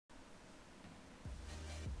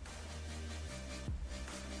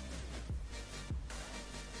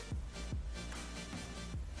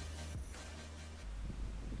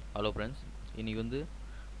Hello friends, இன்றைக்கி வந்து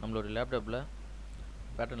நம்மளோட லேப்டாப்பில்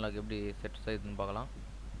பேட்டர்ன் லாக் எப்படி செட் செய்யுதுன்னு பார்க்கலாம்.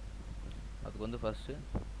 அதுக்கு வந்து ஃபஸ்ட்டு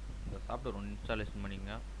இந்த சாஃப்ட்வேர் ஒன்று இன்ஸ்டாலேஷன்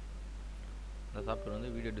பண்ணிங்க. இந்த சாஃப்ட்வேர் வந்து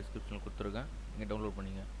வீடியோ டிஸ்கிரிப்ஷனில் கொடுத்துருக்கேன், நீங்கள் டவுன்லோட்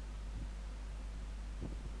பண்ணிங்க.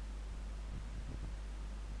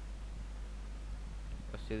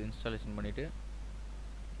 ஃபஸ்ட்டு இது இன்ஸ்டாலேஷன் பண்ணிவிட்டு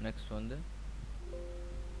நெக்ஸ்ட் வந்து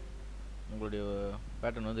உங்களுடைய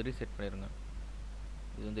பேட்டர்ன் வந்து ரீசெட் பண்ணிடுங்க.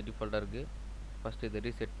 இது வந்து டிஃபால்ட்டாக இருக்குது. ஃபஸ்ட்டு இது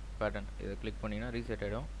ரீசெட் பேட்டர்ன் இதை கிளிக் பண்ணிங்கன்னா ரீசெட்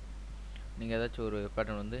ஆகிடும். நீங்கள் ஏதாச்சும் ஒரு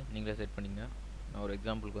பேட்டர்ன் வந்து நீங்களே செட் பண்ணிங்க. நான் ஒரு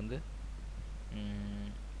எக்ஸாம்பிளுக்கு வந்து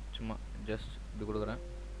சும்மா ஜஸ்ட் இப்படி கொடுக்குறேன்.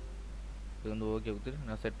 இது வந்து ஓகே கொடுத்துட்டு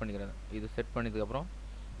நான் செட் பண்ணிக்கிறேன். இது செட் பண்ணதுக்கப்புறம்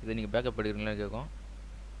இதை நீங்கள் பேக்கப் எடுக்கிறீங்களான்னு கேட்கும்.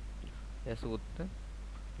 எஸ் கொடுத்து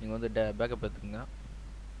நீங்கள் வந்து பேக்கப் எடுத்துக்கோங்க.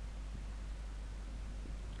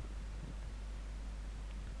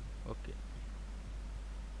 ஓகே,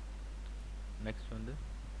 நெக்ஸ்ட் வந்து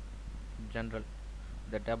ஜென்ரல்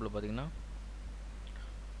இந்த டேப்பில் பார்த்தீங்கன்னா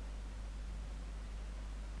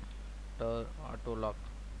ஆட்டோ லாக்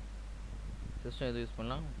சிஸ்டம் எது யூஸ்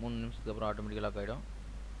பண்ணலாம். 3 நிமிஷத்துக்கு அப்புறம் ஆட்டோமேட்டிக்காக லாக் ஆகிடும்.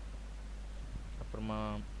 அப்புறமா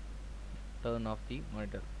டர்ன் ஆஃப் தி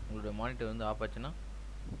மானிட்டர். உங்களுடைய மானிட்டர் வந்து ஆஃப் ஆச்சுன்னா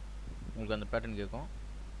உங்களுக்கு அந்த பேட்டர்ன் கேட்கும்.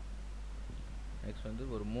 நெக்ஸ்ட் வந்து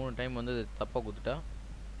ஒரு 3 டைம் வந்து தப்பாக கொடுத்துட்டா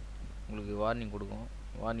உங்களுக்கு வார்னிங் கொடுக்கும்.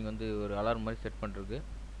 வார்னிங் வந்து ஒரு அலாரம் மாதிரி செட் பண்ணுறதுக்கு.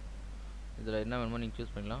 இதில் என்ன வேணுமோ நீங்கள்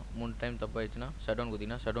சூஸ் பண்ணிக்கலாம். 3 டைம் தப்பாகிடுச்சுன்னா ஷட் டவுன்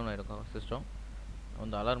கொடுத்தீங்கன்னா ஷட் டவுன் ஆகிடும் சிஸ்டம்.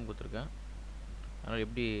 வந்து அலாரம் கொடுத்துருக்கேன், அதனால்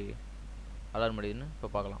எப்படி அலாரம் அடிக்குதுன்னு இப்போ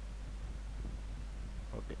பார்க்கலாம்.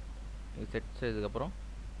 ஓகே, இது செட் செய்ததுக்கப்புறம்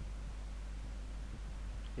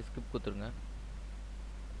ஸ்கிப் கொடுத்துருங்க.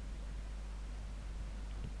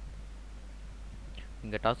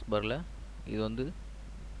 இங்கே டாஸ்க் பாரில் இது வந்து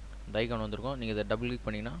இந்த ஐகான் வந்திருக்கும். நீங்கள் இதை டபுள் கிளிக்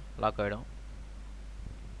பண்ணிங்கன்னா லாக் ஆகிடும்.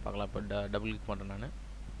 பார்க்கலாம். இப்போ டபுள் கிளிக் பண்ணுறேன். நான்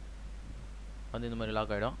வந்து இந்த மாதிரி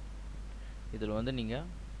லாக் ஆகிடும். இதில் வந்து நீங்கள்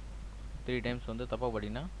 3 டைம்ஸ் வந்து தப்பாக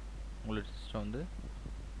படிங்கன்னா உங்களோட சிஸ்டம் வந்து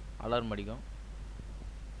அலாரம் அடிக்கும்.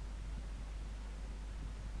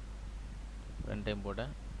 2 டைம்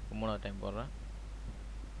போட்டேன், 3ஆவது டைம் போடுறேன்.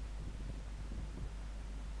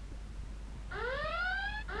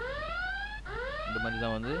 இந்த மாதிரி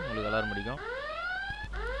தான் வந்து உங்களுக்கு அலாரம் அடிக்கும்.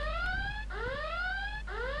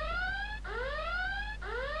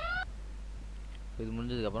 இது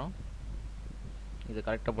முடிஞ்சதுக்கப்புறம் இது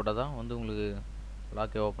கரெக்டாக போட்டால் தான் வந்து உங்களுக்கு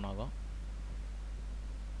லாக்கே ஓப்பன் ஆகும்.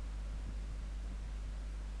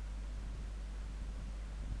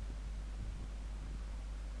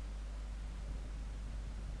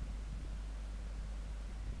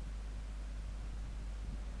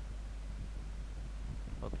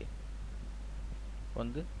 ஓகே,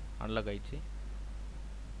 வந்து அன்லாக் ஆயிடுச்சு.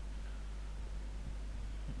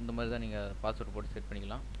 இந்த மாதிரி தான் நீங்கள் பாஸ்வேர்டு போட்டு செட்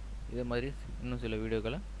பண்ணிக்கலாம். இதே மாதிரி இன்னும் சில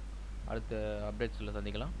வீடியோக்களை அடுத்த அப்டேட்ஸில்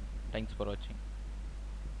சந்திக்கலாம். தேங்க்ஸ் ஃபார் வாட்சிங்.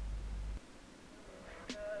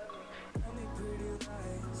 Tell me pretty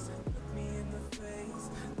lies, look me in the face,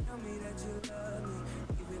 tell me that you love